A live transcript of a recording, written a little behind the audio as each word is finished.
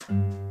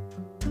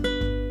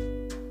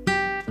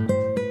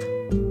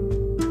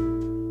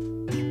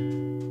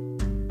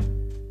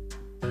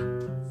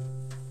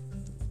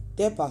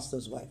Dear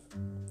Pastor's Wife,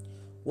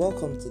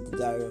 welcome to the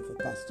Diary of a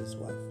Pastor's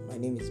Wife. My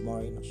name is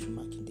Maureen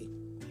Oshumakinde,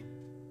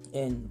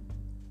 and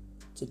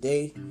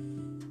today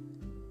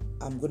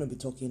I'm going to be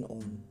talking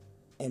on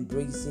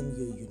embracing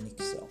your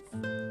unique self.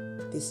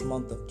 This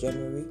month of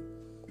January,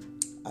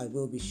 I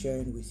will be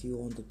sharing with you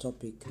on the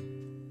topic,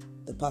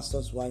 the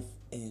Pastor's Wife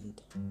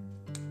and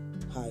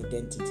her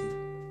identity.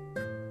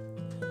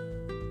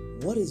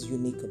 What is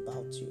unique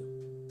about you?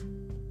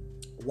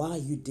 Why are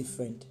you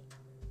different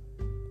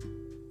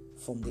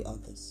from the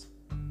others?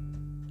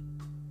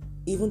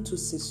 Even two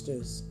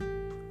sisters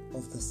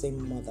of the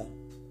same mother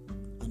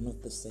are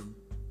not the same.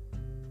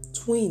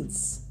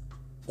 Twins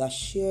that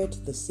shared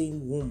the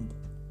same womb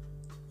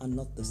are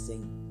not the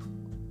same.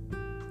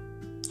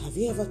 Have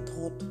you ever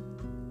thought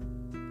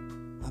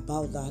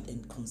about that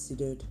and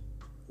considered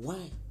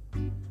why?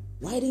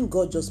 Why didn't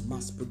God just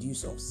mass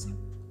produce us?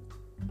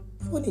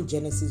 Even in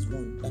Genesis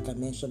 1, like I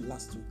mentioned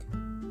last week,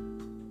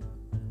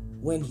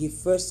 when he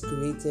first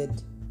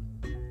created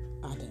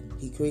Adam,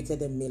 he created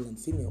them male and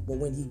female. But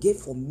when he gave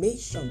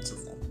formation to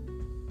them,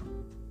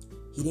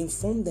 he didn't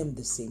form them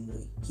the same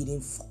way. He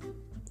didn't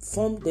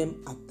form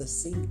them at the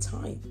same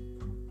time,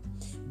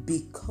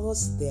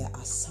 because their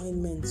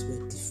assignments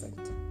were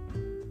different.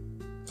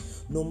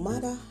 No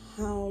matter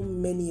how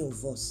many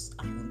of us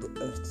are on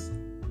the earth,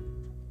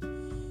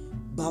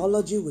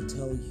 biology will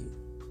tell you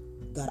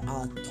that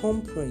our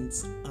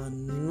thumbprints are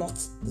not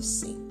the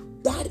same.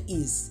 That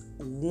is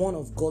one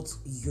of God's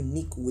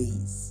unique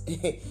ways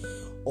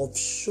of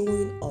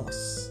showing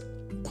us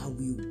that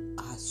we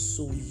are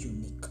so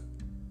unique,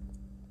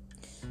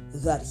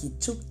 that he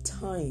took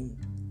time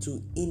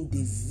to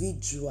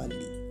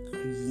individually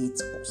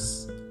create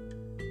us.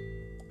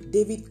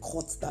 David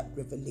caught that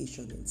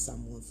revelation in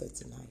Psalm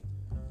 139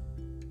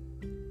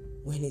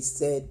 when he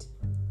said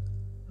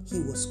he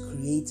was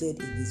created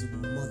in his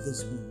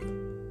mother's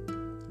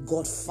womb.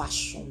 God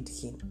fashioned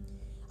him.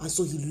 And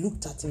so he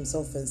looked at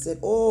himself and said,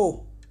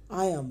 "Oh,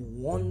 I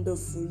am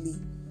wonderfully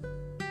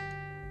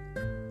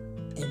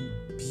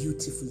and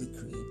beautifully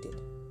created.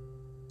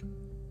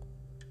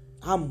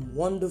 I'm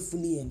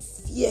wonderfully and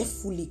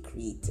fearfully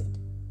created."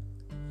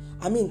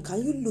 I mean,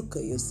 can you look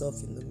at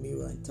yourself in the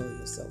mirror and tell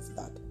yourself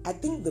that? I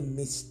think the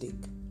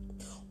mistake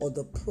or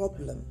the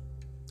problem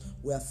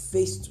we are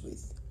faced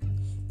with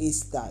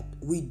is that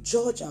we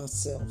judge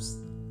ourselves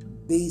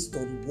based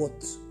on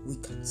what we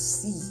can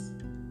see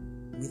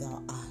with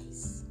our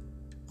eyes,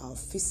 our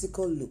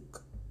physical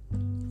look,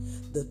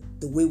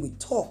 the way we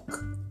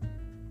talk,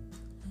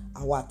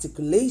 our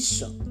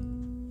articulation.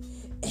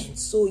 And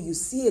so you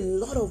see a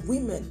lot of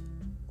women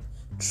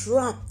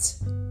trapped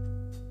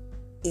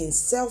in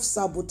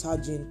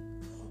self-sabotaging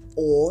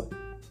or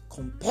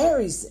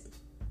comparison.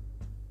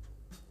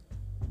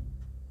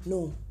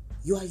 No,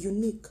 you are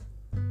unique.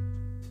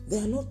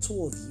 There are not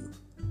two of you.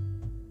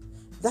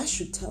 That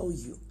should tell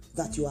you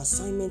that your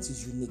assignment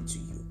is unique to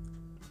you.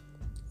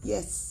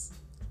 Yes,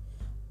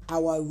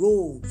 our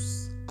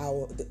roles,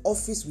 the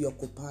office we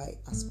occupy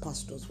as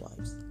pastors'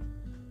 wives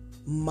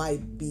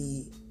might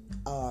be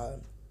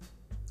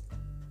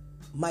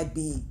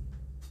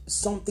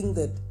something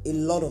that a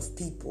lot of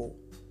people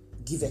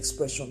give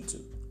expression to.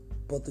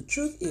 But the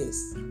truth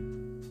is,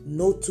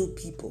 no two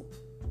people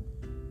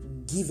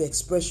give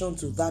expression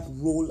to that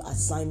role,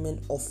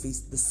 assignment, office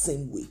the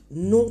same way.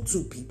 No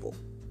two people.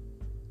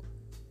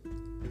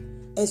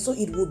 And so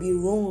it would be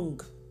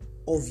wrong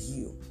of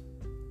you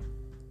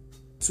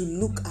to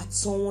look at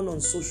someone on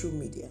social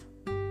media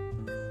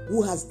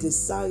who has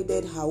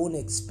decided her own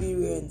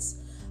experience,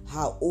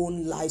 her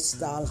own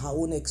lifestyle, her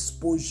own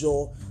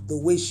exposure, the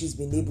way she's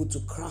been able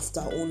to craft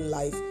her own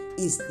life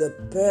is the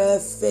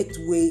perfect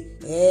way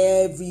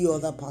every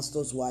other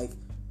pastor's wife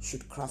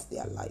should craft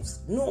their lives.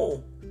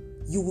 No,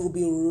 you will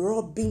be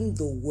robbing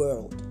the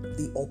world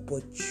the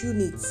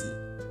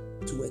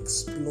opportunity to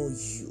explore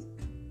you.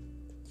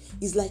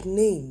 It's like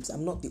names.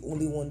 I'm not the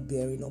only one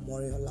bearing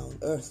Omoriola on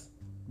earth.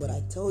 But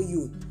I tell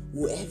you,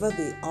 whoever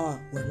they are,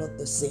 we're not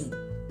the same.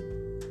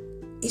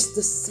 It's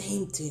the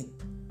same thing.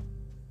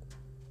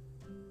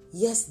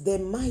 Yes, there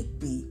might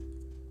be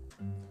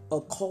a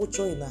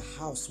culture in a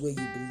house where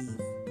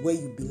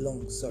you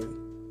belong.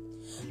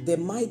 There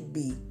might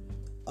be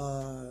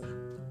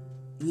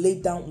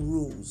laid down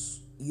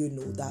rules,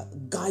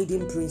 that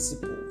guiding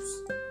principles.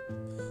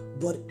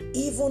 But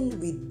even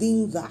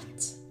within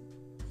that,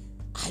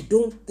 I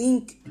don't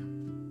think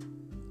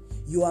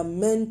you are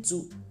meant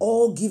to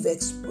all give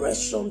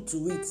expression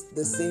to it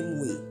the same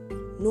way.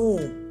 No.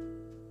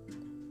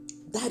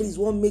 That is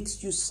what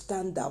makes you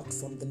stand out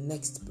from the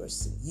next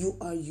person. You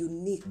are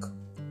unique.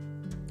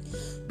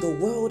 The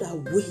world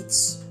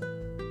awaits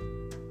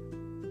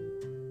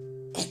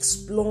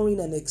exploring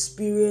and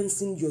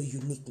experiencing your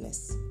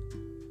uniqueness.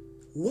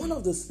 One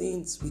of the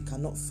things we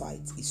cannot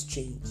fight is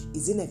change.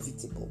 It's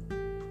inevitable.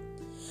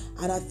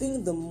 And I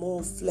think the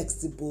more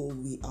flexible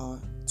we are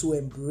to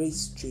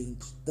embrace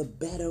change, the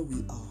better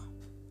we are,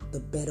 the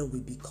better we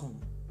become.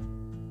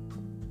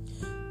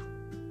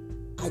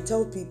 I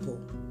tell people,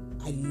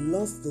 I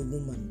love the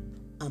woman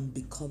I'm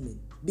becoming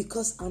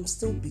Because I'm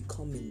still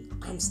becoming,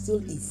 I'm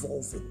still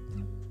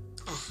evolving.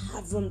 I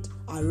haven't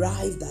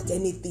arrived at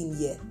anything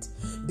yet.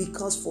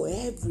 Because for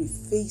every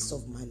phase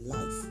of my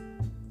life,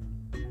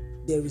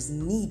 there is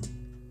need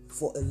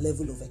for a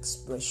level of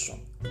expression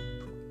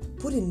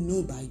put in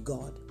me by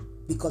God,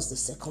 because the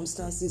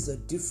circumstances are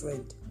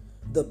different.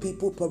 The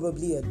people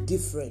probably are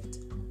different.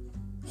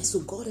 And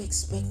so God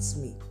expects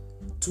me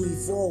to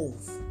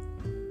evolve,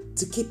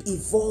 to keep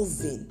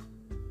evolving,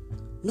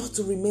 not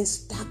to remain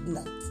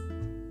stagnant.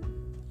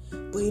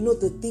 But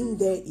the thing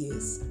there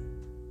is,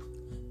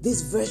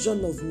 this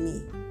version of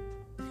me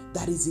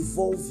that is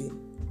evolving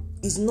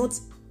is not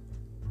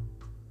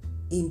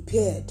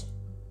impaired,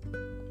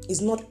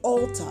 is not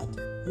altered.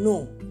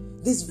 No,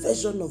 this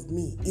version of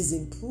me is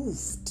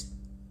improved.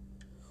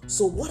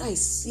 So what I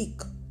seek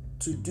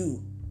to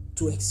do,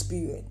 to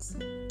experience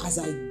as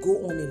I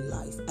go on in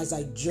life, as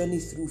I journey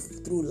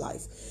through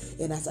life,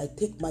 and as I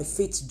take my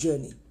faith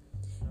journey,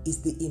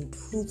 is the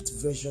improved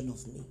version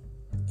of me.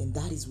 And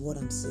that is what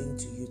I'm saying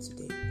to you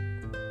today.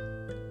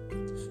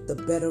 The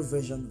better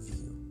version of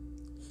you.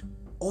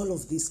 All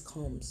of this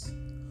comes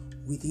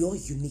with your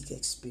unique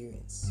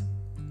experience,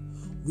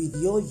 with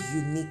your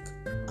unique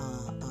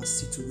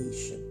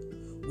situation,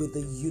 with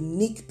the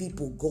unique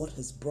people God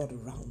has brought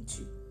around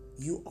you.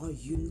 You are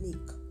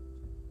unique.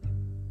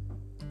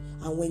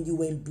 And when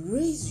you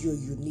embrace your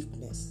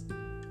uniqueness,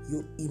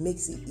 it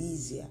makes it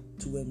easier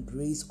to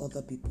embrace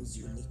other people's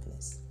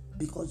uniqueness,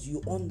 because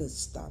you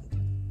understand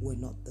we're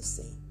not the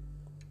same.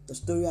 The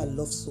story I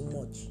love so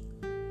much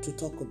to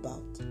talk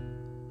about,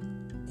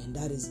 and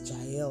that is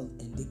Jael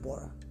and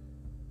Deborah.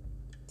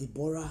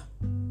 Deborah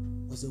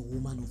was a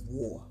woman of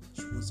war.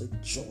 She was a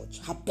judge.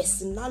 Her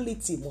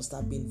personality must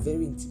have been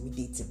very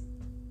intimidating.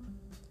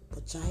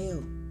 But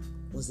Jael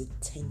was a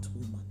tent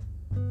woman.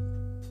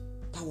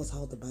 That was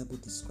how the Bible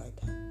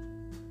described her.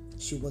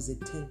 She was a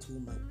tent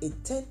woman. A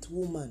tent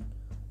woman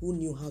who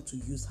knew how to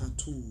use her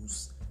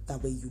tools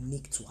that were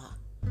unique to her.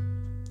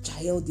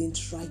 Jael didn't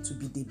try to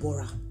be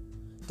Deborah.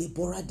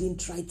 Deborah didn't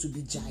try to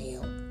be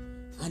Jael.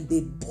 And they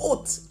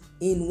both,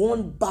 in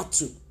one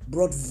battle,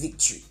 brought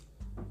victory.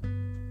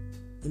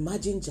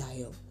 Imagine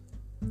Jael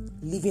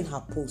leaving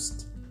her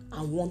post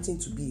and wanting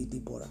to be a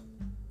Deborah.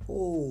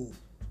 Oh,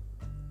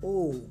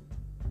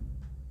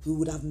 we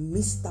would have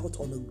missed out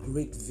on a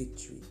great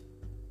victory.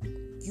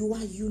 You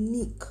are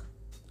unique.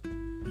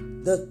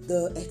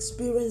 The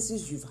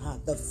experiences you've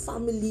had, the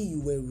family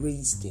you were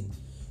raised in,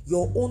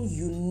 your own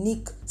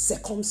unique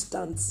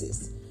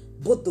circumstances,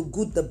 both the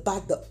good, the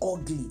bad, the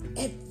ugly,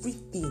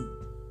 everything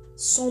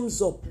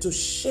sums up to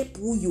shape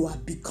who you are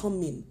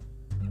becoming.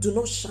 Do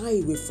not shy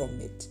away from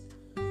it.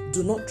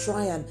 Do not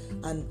try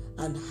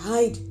and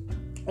hide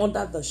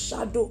under the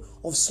shadow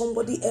of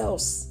somebody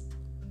else.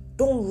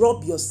 Don't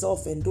rob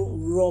yourself and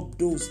don't rob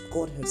those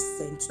God has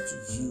sent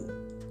to you.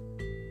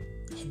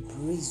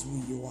 Embrace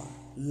who you are.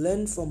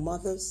 Learn from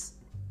others.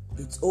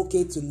 It's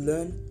okay to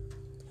learn.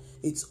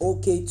 It's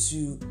okay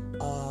to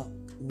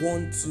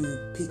want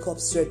to pick up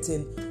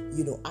certain,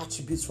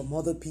 attributes from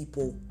other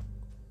people.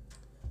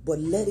 But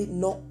let it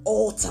not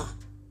alter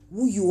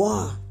who you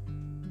are.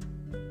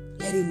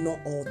 Let it not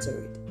alter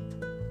it.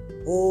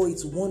 Oh,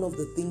 it's one of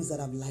the things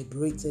that have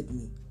liberated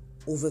me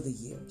over the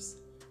years.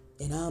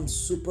 And I'm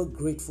super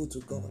grateful to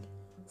God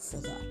for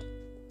that.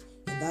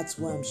 And that's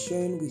why I'm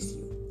sharing with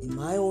you in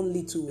my own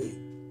little way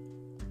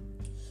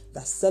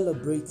that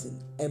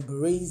celebrating,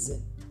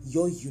 embracing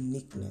your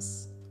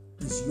uniqueness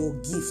is your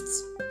gift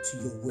to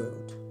your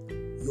world.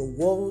 Your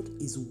world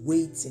is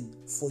waiting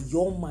for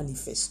your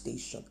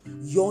manifestation,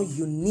 your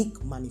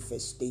unique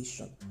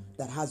manifestation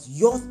that has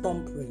your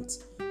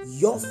thumbprint,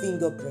 your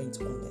fingerprint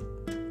on it.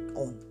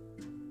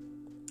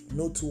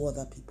 No two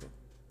other people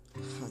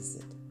has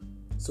it.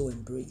 So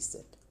embrace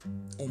it.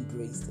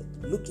 Embrace it.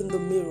 Look in the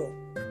mirror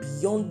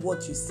beyond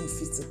what you see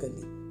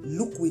physically.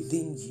 Look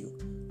within you.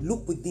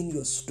 Look within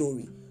your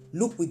story.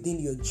 Look within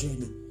your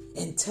journey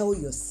and tell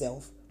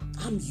yourself,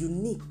 I'm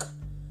unique.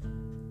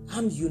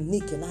 I'm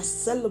unique and I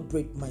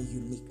celebrate my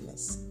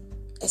uniqueness.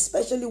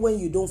 Especially when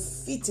you don't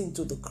fit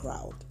into the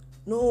crowd.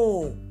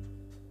 No,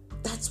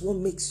 that's what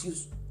makes you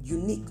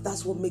unique.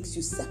 That's what makes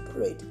you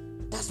separate.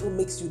 That's what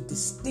makes you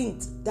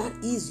distinct. That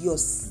is your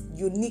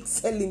unique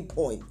selling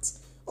point.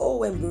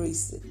 Oh,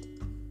 embrace it.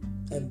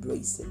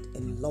 Embrace it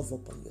and love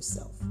upon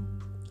yourself.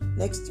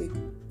 Next week,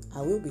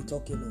 I will be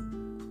talking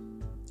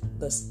on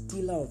the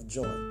stealer of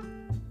joy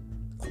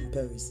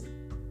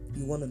comparison.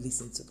 You want to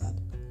listen to that.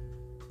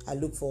 I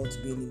look forward to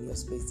being in your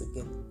space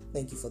again.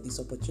 Thank you for this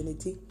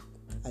opportunity.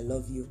 I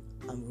love you.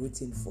 I'm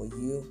rooting for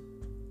you.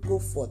 Go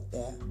forth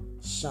there.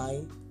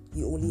 Shine.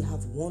 You only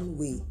have one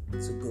way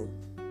to go,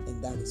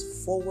 and that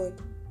is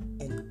forward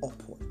and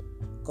upward.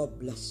 God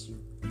bless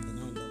you.